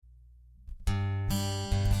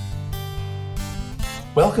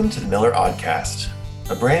Welcome to the Miller Aud-cast,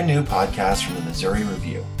 a brand new podcast from the Missouri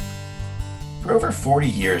Review. For over 40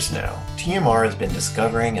 years now, TMR has been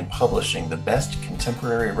discovering and publishing the best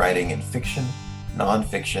contemporary writing in fiction,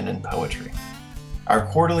 nonfiction, and poetry. Our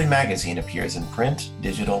quarterly magazine appears in print,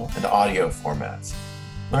 digital, and audio formats.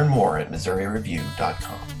 Learn more at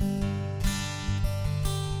MissouriReview.com.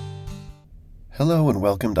 Hello and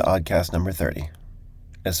welcome to Aud-cast number 30.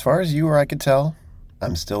 As far as you or I could tell,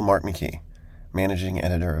 I'm still Mark McKee, managing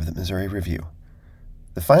editor of the Missouri Review.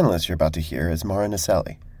 The finalist you're about to hear is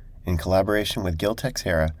Naselli, in collaboration with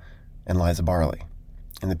Teixeira and Liza Barley.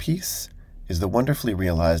 And the piece is the wonderfully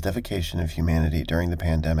realized evocation of humanity during the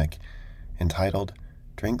pandemic, entitled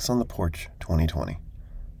Drinks on the Porch 2020.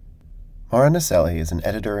 Naselli is an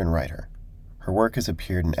editor and writer. Her work has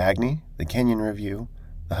appeared in Agni, the Kenyon Review,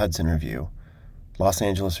 the Hudson Review, Los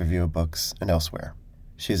Angeles Review of Books, and elsewhere.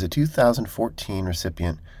 She is a 2014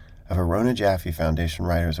 recipient of a Rona Jaffe Foundation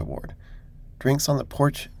Writers Award. Drinks on the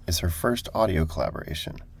Porch is her first audio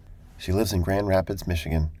collaboration. She lives in Grand Rapids,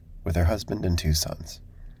 Michigan, with her husband and 2 sons.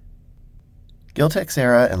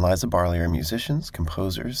 Teixeira and Liza Barley are musicians,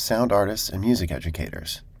 composers, sound artists, and music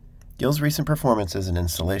educators. Gil's recent performances and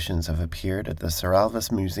installations have appeared at the Serralves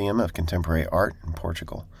Museum of Contemporary Art in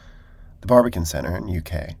Portugal, the Barbican Centre in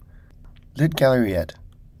UK, Lyd Galleriet,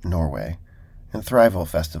 Norway, and Thrival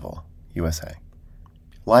Festival, USA.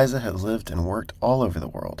 Liza has lived and worked all over the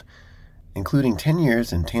world, including 10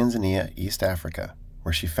 years in Tanzania, East Africa,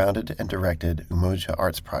 where she founded and directed Umoja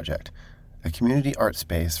Arts Project, a community art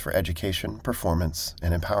space for education, performance,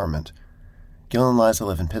 and empowerment. Gil and Liza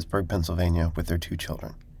live in Pittsburgh, Pennsylvania, with their 2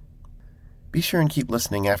 children. Be sure and keep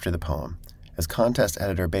listening after the poem, as contest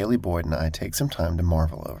editor Bailey Boyd and I take some time to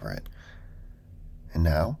marvel over it. And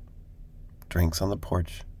now, Drinks on the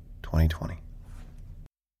Porch 2020.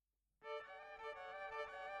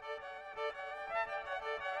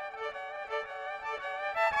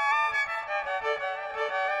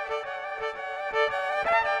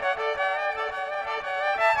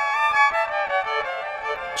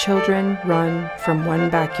 Children run from one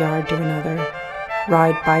backyard to another,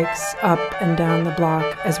 ride bikes up and down the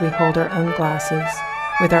block as we hold our own glasses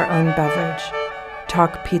with our own beverage,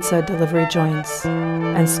 talk pizza delivery joints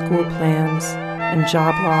and school plans and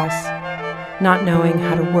job loss, not knowing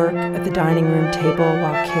how to work at the dining room table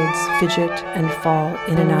while kids fidget and fall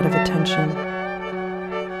in and out of attention.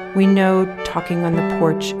 We know talking on the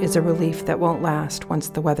porch is a relief that won't last once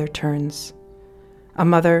the weather turns. A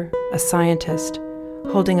mother, a scientist,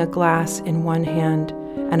 holding a glass in one hand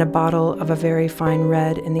and a bottle of a very fine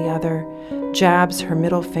red in the other, jabs her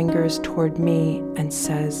middle fingers toward me and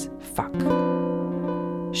says, "Fuck."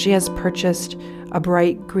 She has purchased a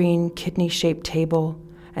bright green kidney-shaped table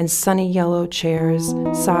and sunny yellow chairs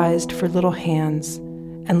sized for little hands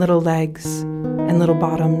and little legs and little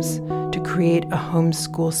bottoms to create a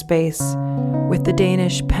homeschool space with the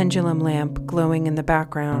Danish pendulum lamp glowing in the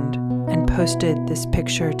background, and posted this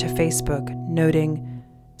picture to Facebook, noting,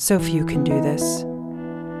 "So few can do this."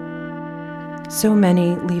 So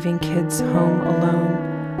many leaving kids home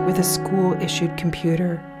alone with a school-issued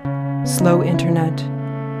computer, slow internet,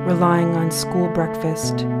 relying on school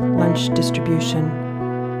breakfast, lunch distribution.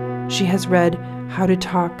 She has read How to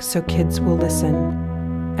Talk So Kids Will Listen,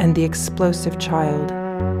 and The Explosive Child,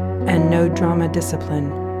 and No Drama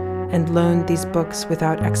Discipline, and loaned these books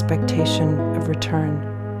without expectation of return.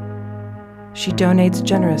 She donates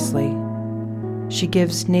generously. She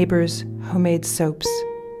gives neighbors homemade soaps.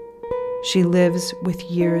 She lives with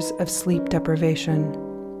years of sleep deprivation.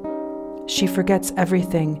 She forgets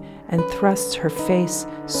everything and thrusts her face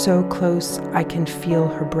so close I can feel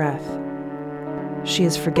her breath. She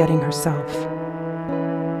is forgetting herself.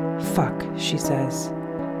 "Fuck," she says.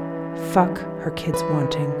 Fuck her kids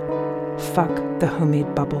wanting. Fuck the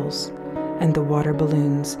homemade bubbles and the water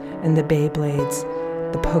balloons and the Beyblades,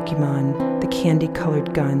 the Pokemon, the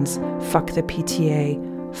candy-colored guns. Fuck the PTA.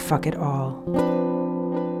 Fuck it all.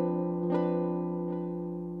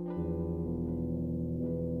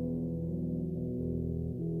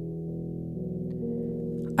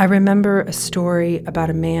 I remember a story about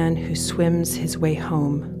a man who swims his way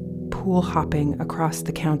home, pool hopping across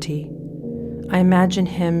the county. I imagine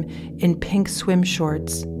him in pink swim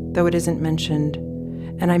shorts, though it isn't mentioned,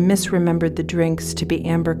 and I misremembered the drinks to be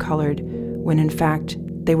amber-colored when in fact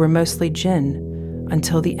they were mostly gin,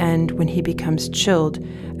 until the end when he becomes chilled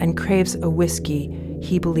and craves a whiskey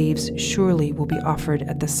he believes surely will be offered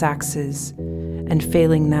at the Saxes, and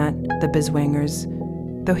failing that, the Biswangers,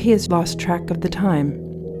 though he has lost track of the time.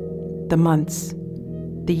 The months,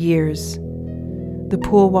 the years. The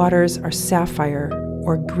pool waters are sapphire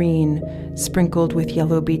or green, sprinkled with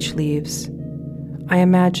yellow beech leaves. I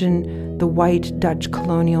imagine the white Dutch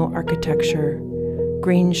colonial architecture,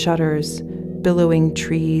 green shutters, billowing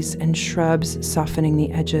trees, and shrubs softening the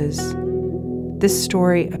edges. This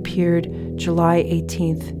story appeared July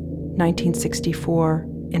 18th, 1964,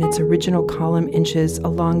 in its original column inches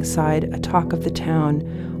alongside a talk of the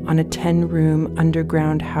town on a 10-room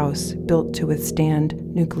underground house built to withstand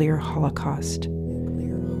nuclear holocaust,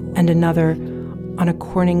 and another on a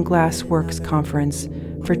Corning Glass Works conference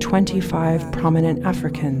for 25 prominent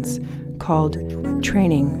Africans called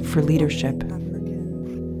Training for Leadership.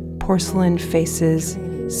 Porcelain faces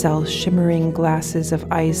sell shimmering glasses of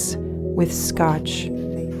ice with scotch,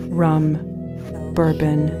 rum,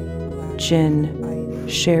 bourbon, gin,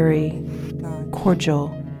 sherry,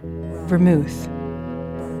 cordial, vermouth,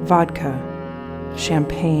 vodka,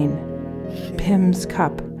 champagne, Pim's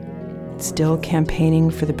cup, still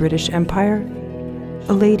campaigning for the British Empire,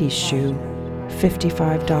 a lady's shoe,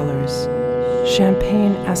 $55,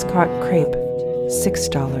 champagne Ascot crepe,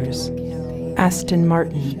 $6, Aston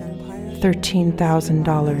Martin,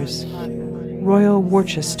 $13,000, Royal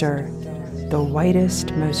Worcester, the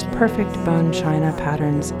whitest, most perfect bone china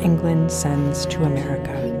patterns England sends to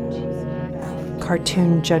America.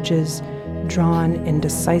 Cartoon judges drawn in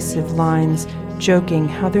decisive lines, joking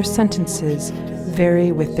how their sentences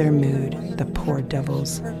vary with their mood, the poor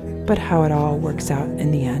devils, but how it all works out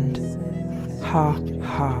in the end. Ha,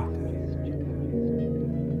 ha.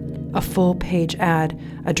 A full-page ad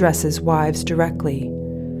addresses wives directly.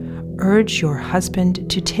 Urge your husband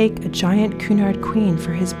to take a giant Cunard queen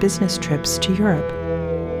for his business trips to Europe.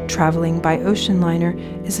 Traveling by ocean liner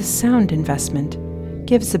is a sound investment.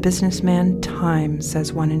 Gives a businessman time,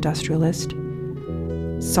 says one industrialist.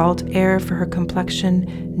 Salt air for her complexion,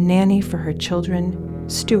 nanny for her children,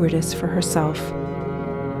 stewardess for herself.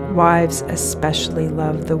 Wives especially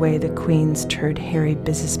love the way the queens turn hairy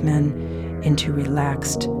businessmen into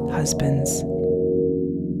relaxed husbands.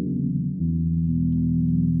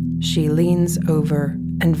 She leans over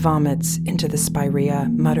and vomits into the spirea,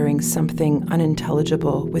 muttering something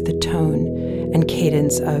unintelligible with a tone and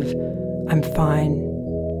cadence of, I'm fine,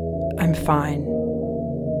 I'm fine,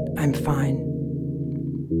 I'm fine.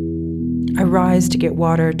 I rise to get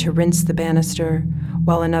water to rinse the banister,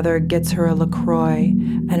 while another gets her a LaCroix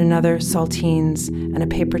and another saltines and a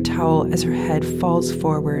paper towel as her head falls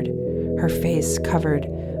forward, her face covered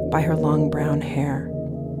by her long brown hair.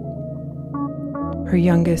 Her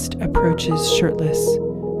youngest approaches shirtless,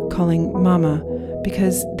 calling Mama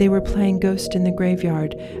because they were playing Ghost in the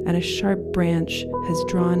Graveyard and a sharp branch has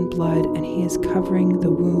drawn blood and he is covering the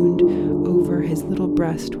wound over his little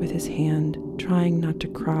breast with his hand, trying not to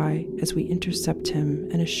cry as we intercept him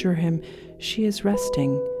and assure him she is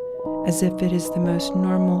resting, as if it is the most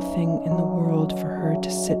normal thing in the world for her to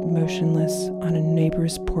sit motionless on a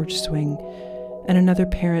neighbor's porch swing, and another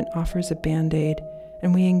parent offers a Band-Aid,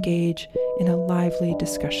 and we engage in a lively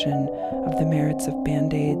discussion of the merits of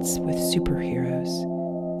Band-Aids with superheroes,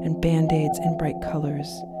 and Band-Aids in bright colors.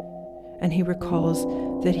 And he recalls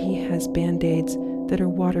that he has Band-Aids that are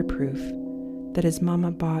waterproof, that his mama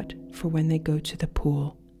bought for when they go to the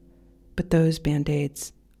pool. But those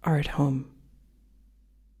Band-Aids are at home.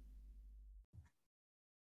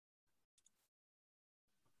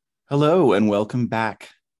 Hello, and welcome back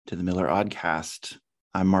to the Miller Aud-cast.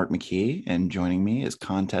 I'm Mark McKee, and joining me is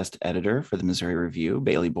contest editor for the Missouri Review,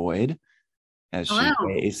 Bailey Boyd, as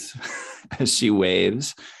she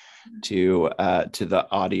waves to the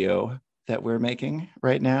audio that we're making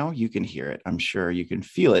right now. You can hear it. I'm sure you can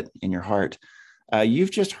feel it in your heart.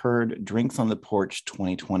 You've just heard Drinks on the Porch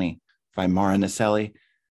 2020 by Mara Naselli,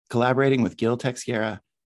 collaborating with Gil Teixeira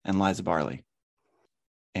and Liza Barley.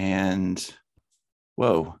 And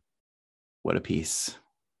whoa, what a piece.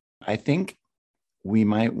 I think we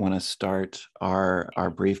might want to start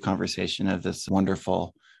our brief conversation of this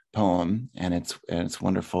wonderful poem and its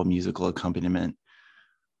wonderful musical accompaniment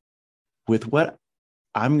with what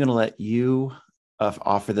I'm going to let you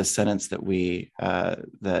offer the sentence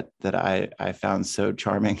that I found so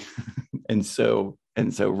charming and so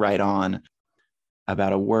right on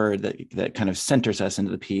about a word that kind of centers us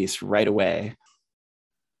into the piece right away.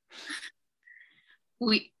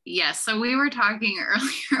 So we were talking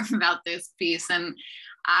earlier about this piece, and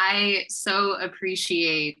I so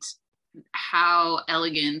appreciate how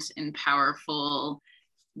elegant and powerful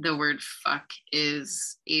the word fuck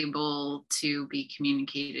is able to be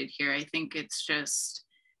communicated here. I think it's just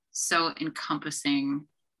so encompassing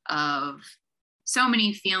of so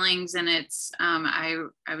many feelings, and it's I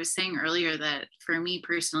was saying earlier that for me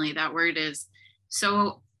personally, that word is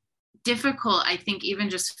so difficult, I think, even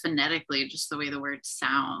just phonetically, just the way the word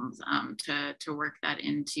sounds, to work that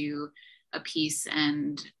into a piece,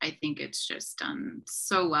 and I think it's just done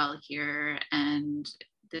so well here. And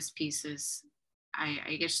this piece is,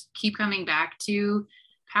 I guess, keep coming back to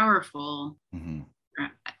powerful. Mm-hmm.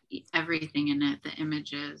 Everything in it, the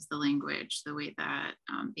images, the language, the way that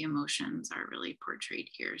the emotions are really portrayed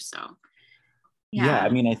here. So yeah, I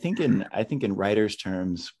mean, I think in writers'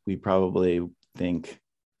 terms, we probably think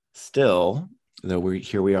still, though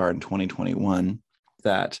we are in 2021,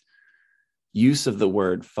 that use of the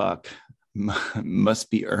word fuck must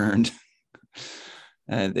be earned.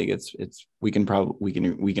 And I think we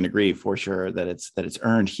can agree for sure that it's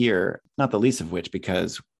earned here, not the least of which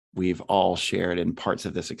because we've all shared in parts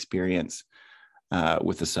of this experience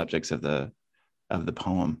with the subjects of the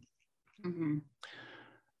poem. Mm-hmm.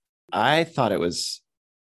 I thought it was,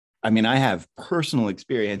 I mean, I have personal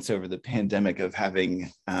experience over the pandemic of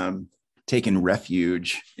having taken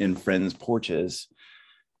refuge in friends' porches.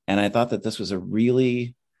 And I thought that this was a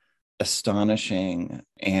really astonishing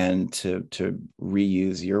and, to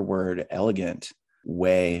reuse your word, elegant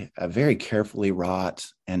way, a very carefully wrought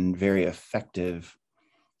and very effective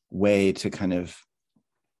way to kind of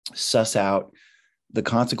suss out the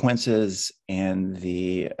consequences and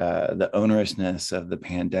the onerousness of the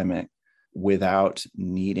pandemic without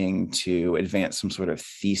needing to advance some sort of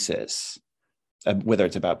thesis, whether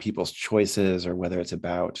it's about people's choices or whether it's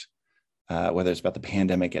about the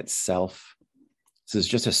pandemic itself. This is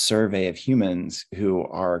just a survey of humans who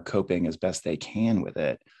are coping as best they can with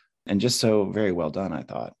it, and just so very well done, I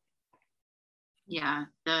thought. Yeah,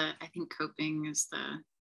 I think coping is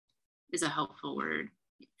a helpful word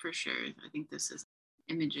for sure. I think this is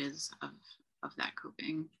images of that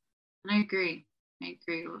coping, and I agree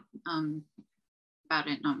about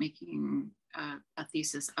it not making a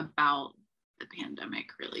thesis about the pandemic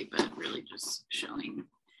really, but really just showing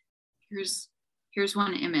here's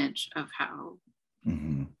one image of how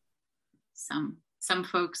mm-hmm. some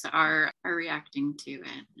folks are reacting to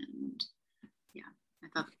it. And yeah,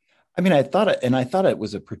 I thought it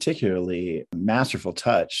was a particularly masterful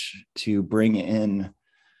touch to bring in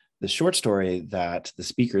the short story that the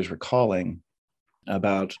speakers were calling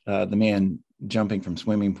about the man jumping from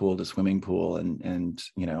swimming pool to swimming pool, and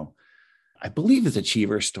you know, I believe it's a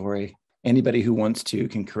Cheever story. Anybody who wants to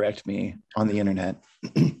can correct me on the internet.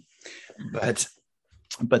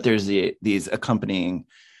 but there's these accompanying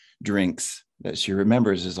drinks that she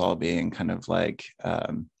remembers as all being kind of like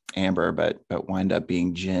amber, but wind up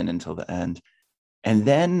being gin until the end. And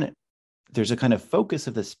then there's a kind of focus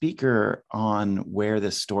of the speaker on where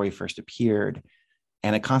this story first appeared,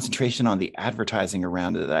 and a concentration on the advertising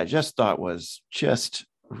around it that I just thought was just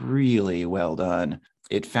really well done.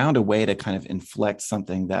 It found a way to kind of inflect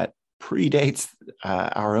something that predates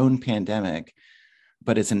our own pandemic,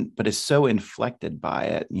 but is so inflected by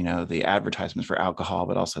it. You know, the advertisements for alcohol,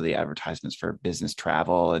 but also the advertisements for business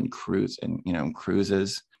travel and cruises,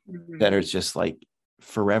 mm-hmm. that are just like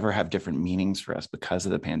forever have different meanings for us because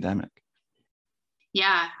of the pandemic.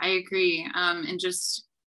 Yeah, I agree. And just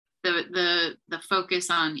the focus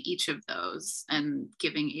on each of those and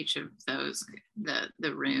giving each of those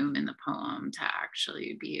the room in the poem to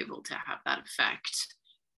actually be able to have that effect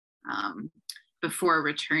before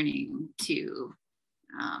returning to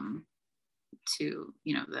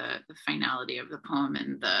you know, the finality of the poem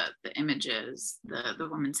and the images, the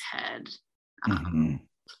woman's head, mm-hmm.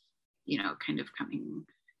 you know, kind of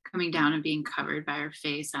coming down and being covered by her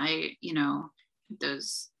face. I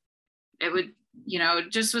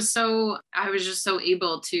was just so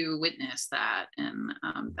able to witness that, and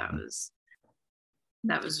that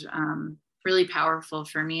was really powerful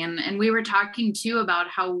for me. And we were talking too about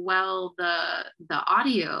how well the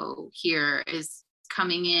audio here is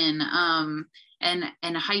coming in,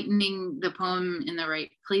 and heightening the poem in the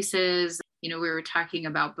right places. You know, we were talking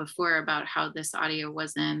about before about how this audio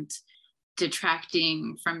wasn't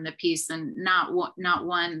detracting from the piece, and not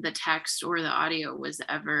one, the text or the audio was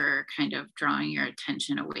ever kind of drawing your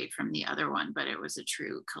attention away from the other one, but it was a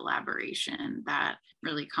true collaboration that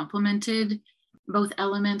really complemented both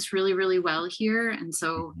elements really, really well here. And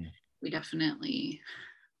so we definitely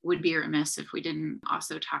would be remiss if we didn't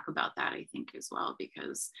also talk about that, I think, as well,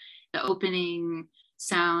 because the opening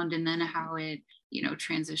sound and then how it, you know,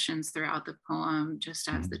 transitions throughout the poem, just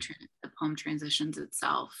as the poem transitions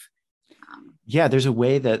itself. Yeah, there's a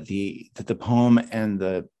way that the poem and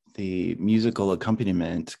the musical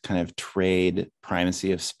accompaniment kind of trade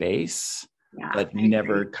primacy of space, but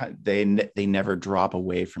they never drop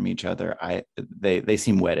away from each other. They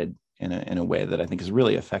seem wedded in a way that I think is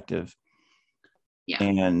really effective. Yeah.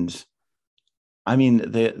 And I mean,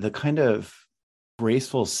 the kind of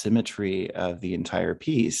graceful symmetry of the entire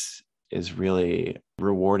piece is really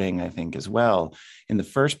rewarding, I think, as well. In the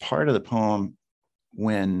first part of the poem,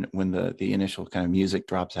 when the initial kind of music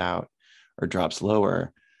drops out or drops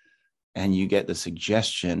lower, and you get the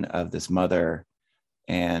suggestion of this mother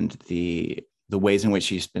and the ways in which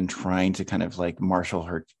she's been trying to kind of like marshal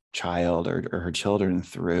her child or her children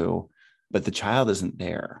through, but the child isn't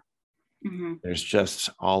there. Mm-hmm. There's just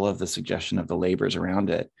all of the suggestion of the labors around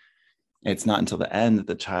it. It's not until the end that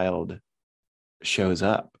the child shows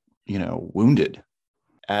up, wounded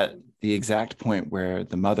at the exact point where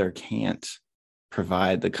the mother can't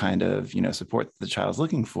provide the kind of, support that the child's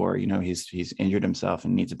looking for. He's injured himself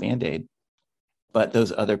and needs a Band-Aid. But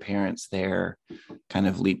those other parents there kind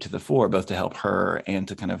of leap to the fore, both to help her and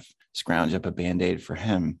to kind of scrounge up a Band-Aid for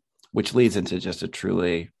him, which leads into just a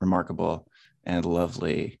truly remarkable and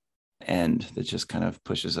lovely end that just kind of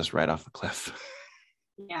pushes us right off the cliff.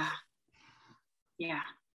 Yeah. Yeah.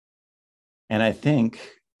 And I think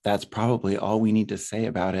that's probably all we need to say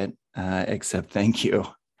about it, except thank you.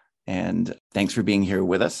 And thanks for being here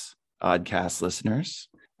with us, Aud-cast listeners.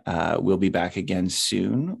 We'll be back again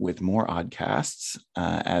soon with more Aud-casts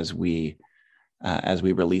as we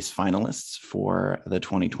release finalists for the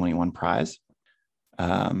 2021 prize.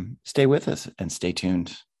 Stay with us and stay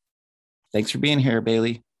tuned. Thanks for being here,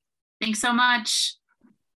 Bailey. Thanks so much.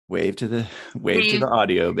 Wave to the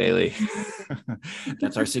audio, Bailey.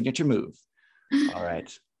 That's our signature move. All right.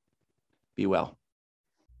 Be well.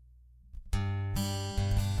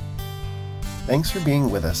 Thanks for being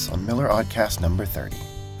with us on Miller Aud-cast number 30,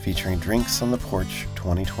 featuring Drinks on the Porch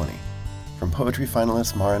 2020, from poetry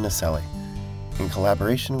finalist Mara Naselli, in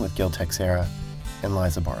collaboration with Teixeira and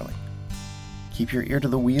Liza Barley. Keep your ear to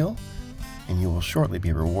the wheel, and you will shortly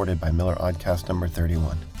be rewarded by Miller Aud-cast number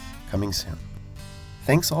 31, coming soon.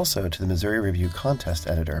 Thanks also to the Missouri Review contest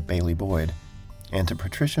editor, Bailey Boyd, and to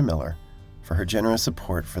Patricia Miller for her generous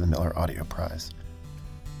support for the Miller Audio Prize.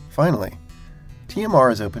 Finally,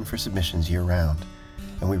 TMR is open for submissions year-round,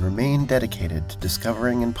 and we remain dedicated to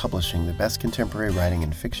discovering and publishing the best contemporary writing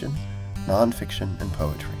in fiction, nonfiction, and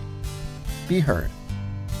poetry. Be heard.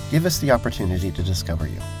 Give us the opportunity to discover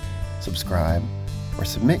you. Subscribe or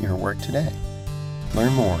submit your work today.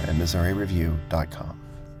 Learn more at MissouriReview.com.